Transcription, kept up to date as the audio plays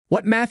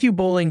What Matthew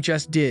Boling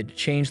just did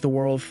changed the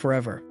world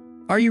forever.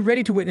 Are you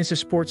ready to witness a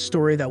sports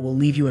story that will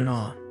leave you in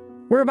awe?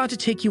 We're about to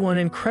take you on an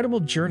incredible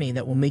journey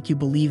that will make you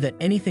believe that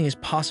anything is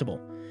possible.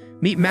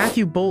 Meet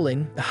Matthew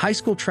Boling, the high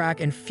school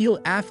track and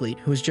field athlete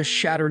who has just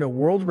shattered a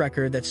world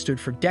record that stood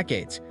for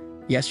decades.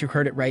 Yes, you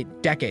heard it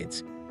right,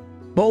 decades.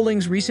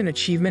 Boling's recent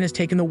achievement has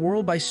taken the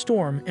world by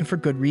storm, and for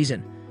good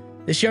reason.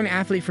 This young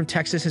athlete from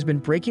Texas has been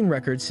breaking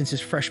records since his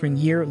freshman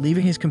year,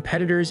 leaving his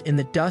competitors in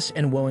the dust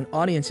and wowing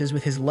audiences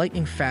with his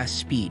lightning-fast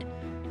speed.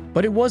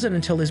 But it wasn't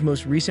until his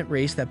most recent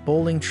race that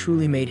Boling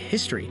truly made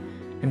history,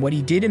 and what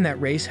he did in that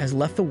race has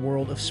left the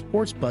world of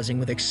sports buzzing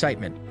with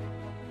excitement.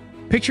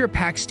 Picture a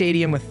packed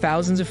stadium with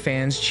thousands of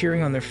fans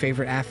cheering on their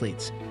favorite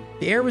athletes.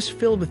 The air was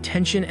filled with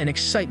tension and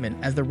excitement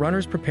as the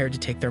runners prepared to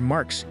take their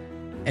marks.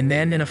 And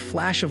then, in a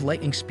flash of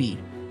lightning speed,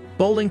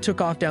 Boling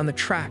took off down the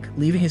track,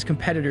 leaving his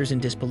competitors in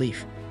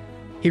disbelief.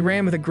 He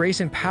ran with a grace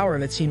and power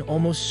that seemed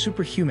almost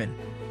superhuman,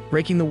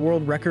 breaking the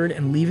world record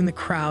and leaving the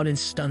crowd in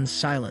stunned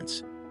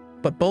silence.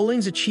 But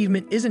Boling's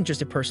achievement isn't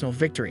just a personal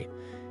victory.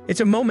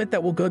 It's a moment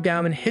that will go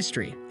down in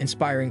history,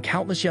 inspiring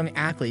countless young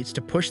athletes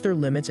to push their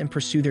limits and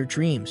pursue their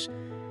dreams.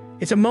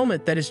 It's a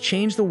moment that has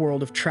changed the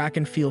world of track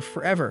and field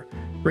forever,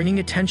 bringing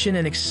attention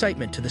and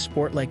excitement to the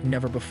sport like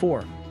never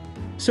before.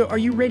 So are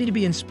you ready to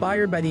be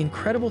inspired by the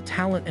incredible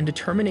talent and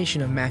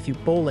determination of Matthew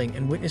Boling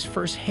and witness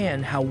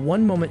firsthand how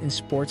one moment in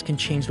sports can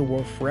change the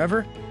world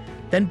forever?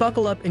 Then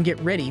buckle up and get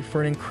ready for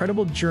an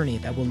incredible journey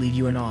that will leave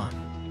you in awe.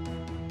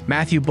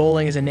 Matthew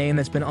Boling is a name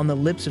that's been on the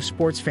lips of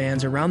sports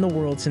fans around the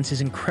world since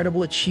his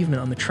incredible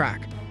achievement on the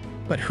track.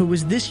 But who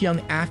was this young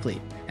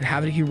athlete, and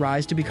how did he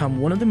rise to become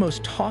one of the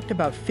most talked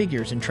about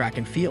figures in track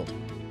and field?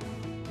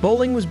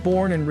 Boling was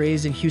born and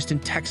raised in Houston,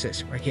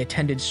 Texas, where he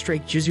attended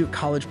Strake Jesuit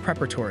College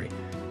Preparatory,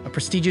 a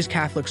prestigious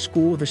Catholic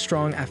school with a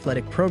strong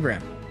athletic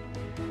program.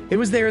 It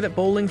was there that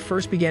Boling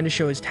first began to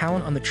show his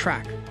talent on the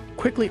track,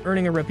 quickly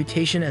earning a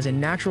reputation as a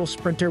natural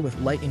sprinter with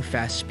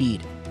lightning-fast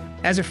speed.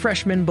 As a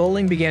freshman,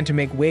 Boling began to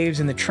make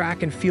waves in the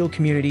track and field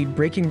community,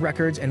 breaking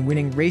records and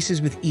winning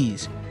races with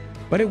ease.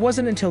 But it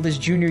wasn't until his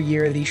junior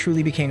year that he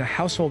truly became a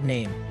household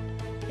name.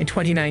 In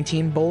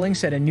 2019, Boling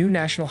set a new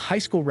national high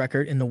school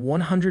record in the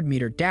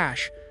 100-meter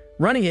dash,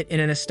 running it in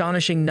an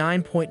astonishing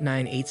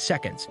 9.98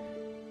 seconds.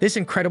 This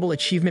incredible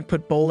achievement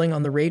put Boling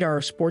on the radar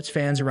of sports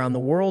fans around the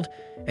world,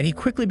 and he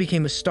quickly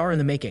became a star in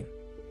the making.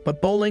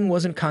 But Boling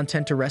wasn't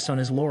content to rest on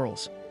his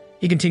laurels.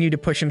 He continued to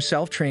push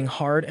himself, training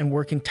hard and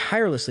working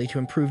tirelessly to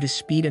improve his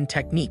speed and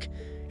technique.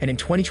 And in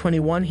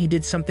 2021, he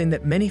did something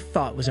that many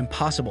thought was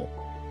impossible.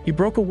 He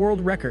broke a world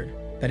record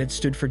that had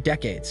stood for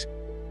decades.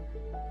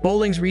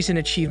 Boling's recent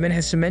achievement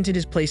has cemented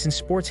his place in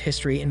sports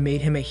history and made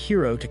him a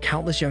hero to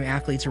countless young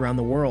athletes around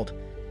the world.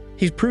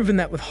 He's proven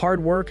that with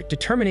hard work,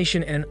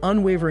 determination, and an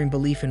unwavering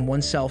belief in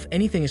oneself,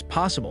 anything is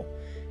possible.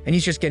 And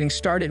he's just getting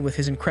started with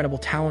his incredible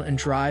talent and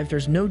drive.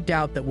 There's no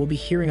doubt that we'll be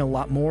hearing a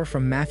lot more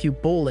from Matthew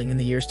Boling in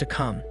the years to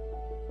come.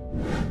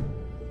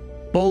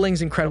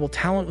 Boling's incredible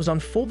talent was on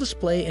full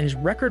display in his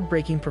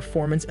record-breaking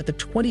performance at the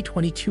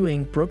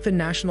 2022 broke the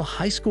national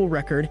high school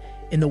record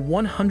in the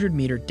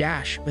 100-meter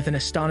dash with an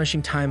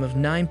astonishing time of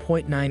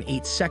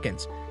 9.98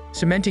 seconds,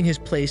 cementing his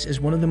place as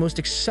one of the most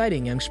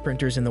exciting young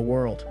sprinters in the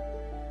world.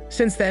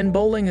 Since then,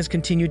 Boling has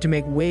continued to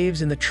make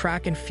waves in the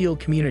track and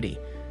field community.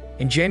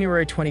 In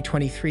January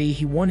 2023,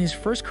 he won his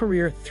first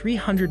career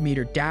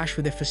 300-meter dash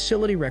with a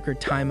facility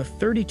record time of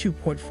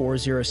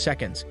 32.40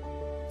 seconds.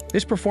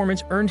 This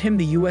performance earned him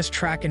the U.S.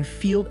 Track and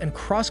Field and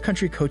Cross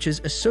Country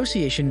Coaches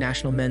Association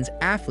National Men's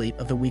Athlete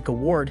of the Week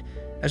Award,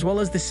 as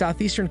well as the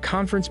Southeastern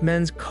Conference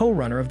Men's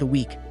Co-Runner of the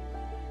Week.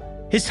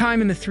 His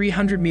time in the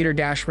 300-meter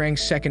dash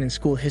ranks second in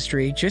school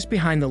history, just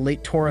behind the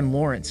late Torin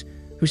Lawrence,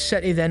 who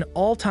set a then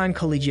all-time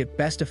collegiate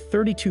best of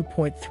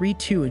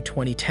 32.32 in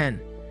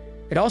 2010.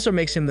 It also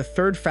makes him the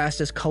third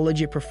fastest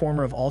collegiate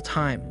performer of all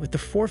time, with the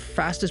fourth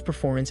fastest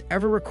performance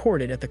ever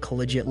recorded at the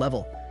collegiate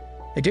level.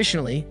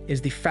 Additionally, it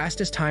is the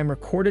fastest time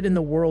recorded in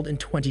the world in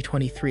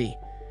 2023.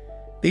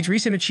 These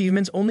recent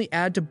achievements only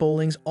add to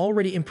Boling's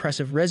already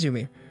impressive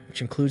resume,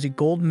 which includes a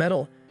gold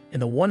medal in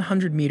the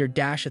 100-meter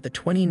dash at the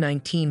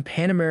 2019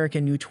 Pan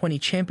American U20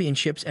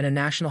 Championships and a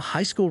national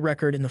high school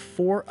record in the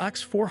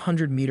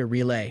 4x400-meter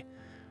relay.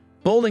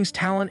 Boling's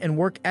talent and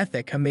work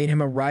ethic have made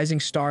him a rising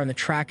star in the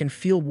track and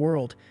field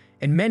world,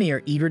 and many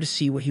are eager to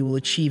see what he will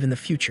achieve in the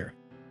future.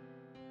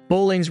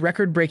 Boling's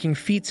record-breaking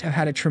feats have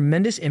had a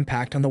tremendous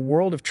impact on the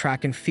world of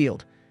track and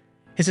field.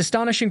 His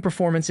astonishing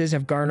performances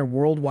have garnered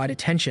worldwide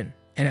attention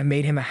and have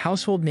made him a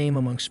household name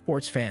among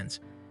sports fans.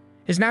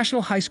 His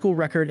national high school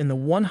record in the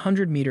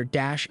 100-meter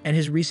dash and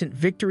his recent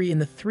victory in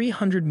the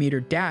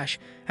 300-meter dash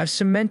have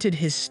cemented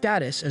his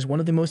status as one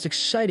of the most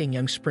exciting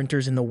young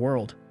sprinters in the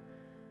world.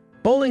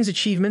 Boling's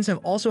achievements have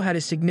also had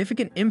a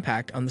significant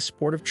impact on the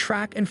sport of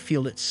track and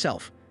field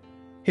itself.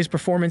 His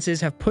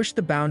performances have pushed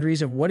the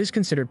boundaries of what is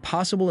considered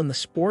possible in the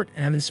sport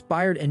and have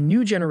inspired a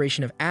new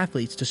generation of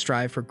athletes to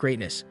strive for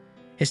greatness.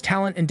 His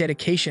talent and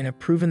dedication have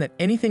proven that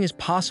anything is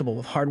possible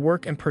with hard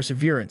work and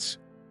perseverance.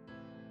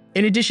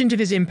 In addition to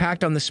his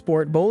impact on the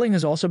sport, Boling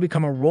has also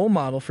become a role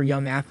model for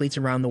young athletes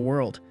around the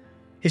world.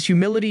 His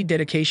humility,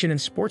 dedication, and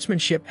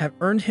sportsmanship have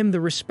earned him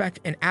the respect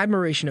and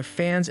admiration of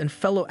fans and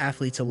fellow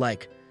athletes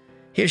alike.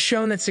 He has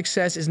shown that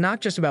success is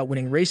not just about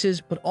winning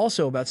races, but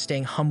also about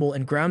staying humble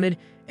and grounded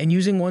and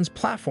using one's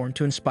platform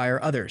to inspire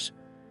others.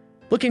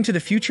 Looking to the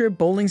future,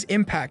 Boling's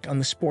impact on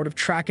the sport of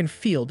track and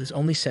field is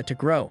only set to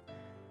grow.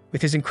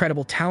 With his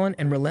incredible talent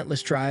and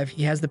relentless drive,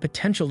 he has the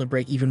potential to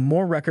break even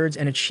more records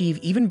and achieve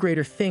even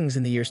greater things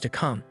in the years to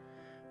come.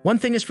 One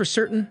thing is for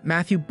certain,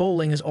 Matthew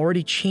Boling has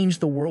already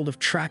changed the world of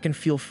track and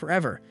field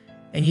forever,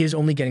 and he is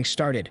only getting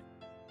started.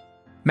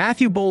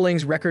 Matthew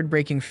Boling's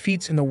record-breaking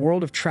feats in the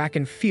world of track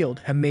and field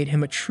have made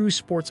him a true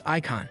sports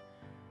icon.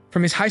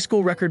 From his high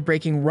school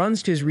record-breaking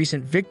runs to his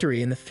recent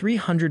victory in the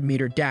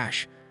 300-meter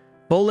dash,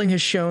 Boling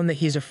has shown that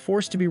he is a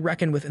force to be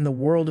reckoned with in the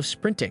world of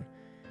sprinting.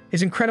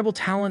 His incredible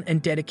talent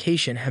and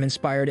dedication have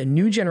inspired a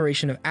new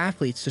generation of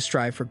athletes to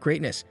strive for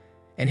greatness,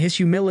 and his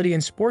humility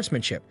and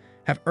sportsmanship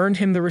have earned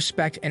him the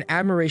respect and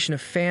admiration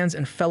of fans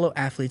and fellow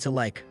athletes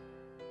alike.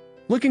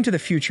 Looking to the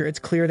future, it's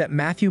clear that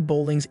Matthew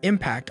Boling's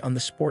impact on the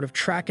sport of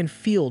track and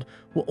field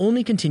will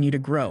only continue to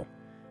grow.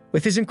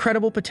 With his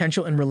incredible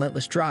potential and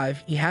relentless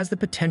drive, he has the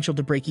potential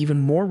to break even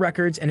more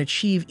records and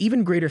achieve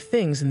even greater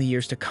things in the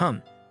years to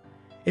come.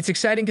 It's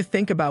exciting to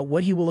think about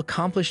what he will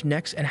accomplish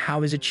next and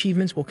how his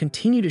achievements will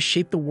continue to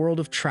shape the world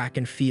of track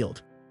and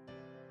field.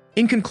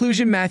 In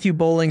conclusion, Matthew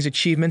Boling's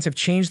achievements have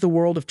changed the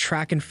world of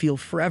track and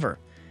field forever.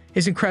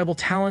 His incredible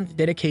talent,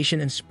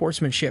 dedication, and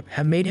sportsmanship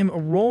have made him a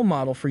role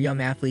model for young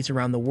athletes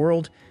around the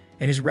world,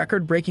 and his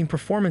record-breaking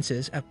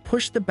performances have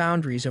pushed the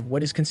boundaries of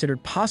what is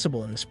considered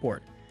possible in the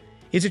sport.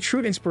 He is a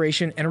true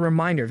inspiration and a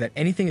reminder that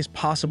anything is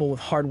possible with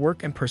hard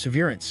work and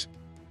perseverance.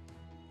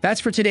 That's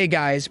for today,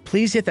 guys.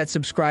 Please hit that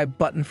subscribe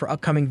button for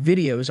upcoming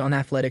videos on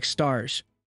athletic stars.